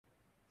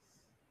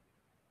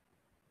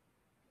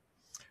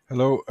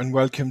Hello and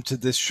welcome to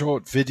this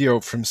short video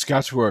from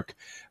Scatterwork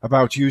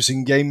about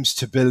using games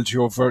to build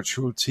your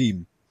virtual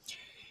team.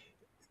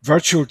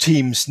 Virtual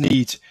teams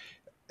need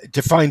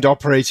defined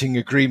operating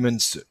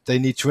agreements, they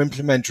need to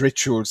implement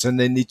rituals, and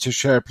they need to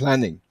share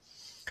planning.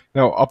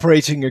 Now,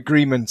 operating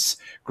agreements,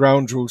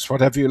 ground rules,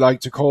 whatever you like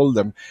to call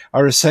them,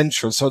 are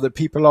essential so that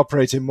people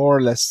operate in more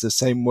or less the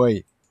same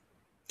way.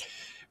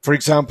 For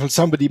example,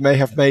 somebody may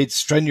have made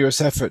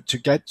strenuous effort to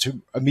get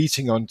to a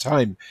meeting on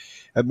time.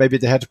 Maybe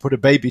they had to put a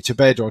baby to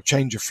bed or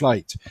change a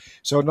flight.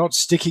 So not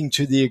sticking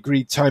to the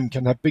agreed time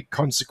can have big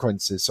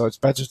consequences, so it's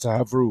better to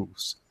have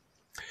rules.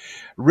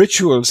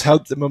 Rituals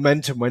help the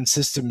momentum when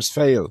systems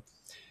fail.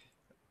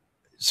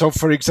 So,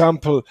 for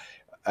example,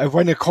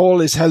 when a call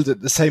is held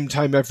at the same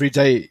time every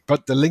day,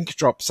 but the link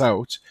drops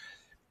out,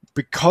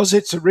 because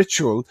it's a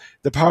ritual,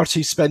 the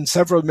parties spend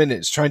several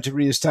minutes trying to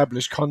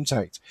re-establish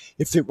contact.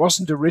 If it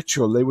wasn't a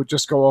ritual, they would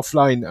just go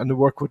offline and the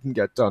work wouldn't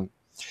get done.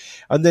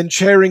 And then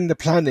sharing the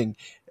planning.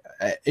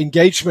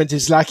 Engagement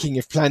is lacking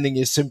if planning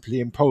is simply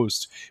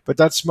imposed, but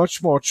that's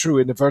much more true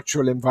in a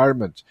virtual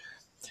environment.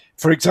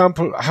 For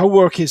example, how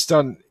work is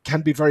done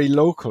can be very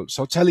local,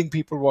 so telling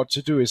people what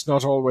to do is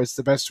not always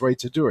the best way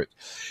to do it.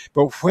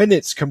 But when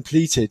it's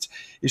completed,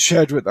 it's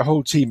shared with the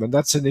whole team, and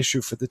that's an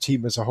issue for the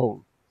team as a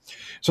whole.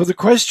 So the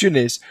question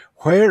is,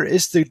 where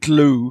is the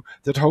glue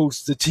that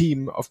holds the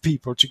team of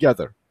people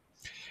together?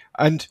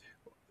 And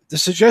the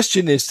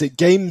suggestion is that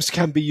games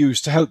can be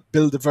used to help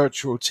build a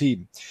virtual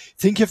team.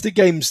 Think of the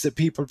games that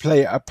people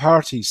play at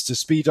parties to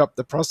speed up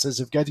the process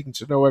of getting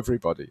to know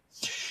everybody.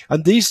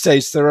 And these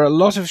days, there are a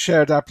lot of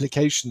shared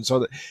applications so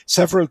that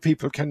several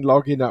people can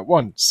log in at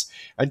once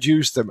and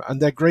use them,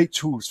 and they're great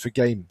tools for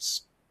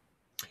games.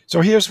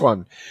 So here's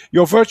one.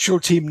 Your virtual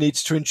team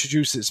needs to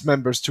introduce its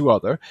members to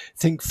other.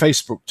 Think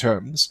Facebook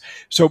terms.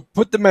 So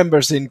put the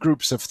members in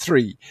groups of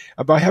 3.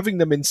 And by having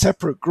them in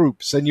separate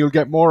groups, then you'll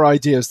get more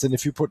ideas than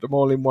if you put them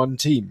all in one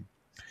team.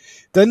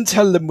 Then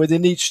tell them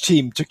within each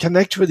team to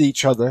connect with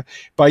each other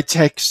by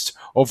text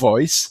or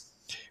voice.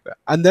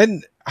 And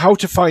then how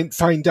to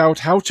find out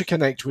how to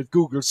connect with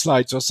Google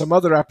Slides or some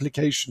other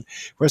application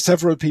where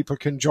several people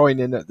can join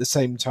in at the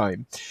same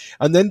time.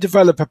 And then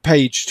develop a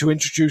page to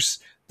introduce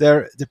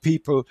the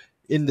people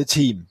in the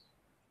team.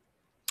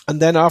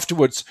 And then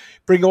afterwards,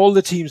 bring all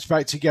the teams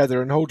back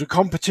together and hold a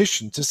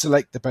competition to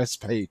select the best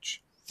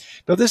page.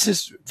 Now, this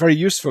is very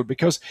useful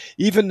because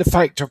even the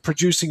fact of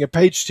producing a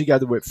page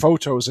together with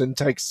photos and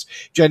text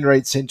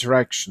generates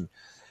interaction.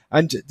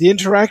 And the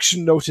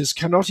interaction, notice,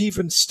 cannot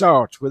even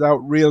start without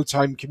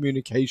real-time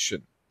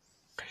communication.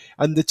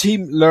 And the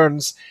team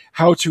learns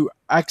how to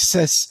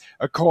access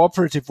a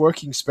cooperative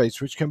working space,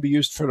 which can be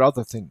used for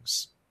other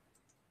things.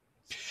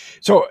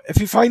 So if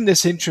you find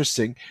this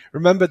interesting,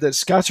 remember that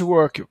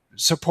Scatterwork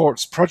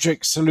supports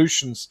project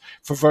solutions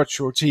for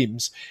virtual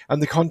teams,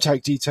 and the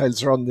contact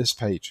details are on this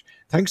page.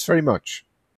 Thanks very much.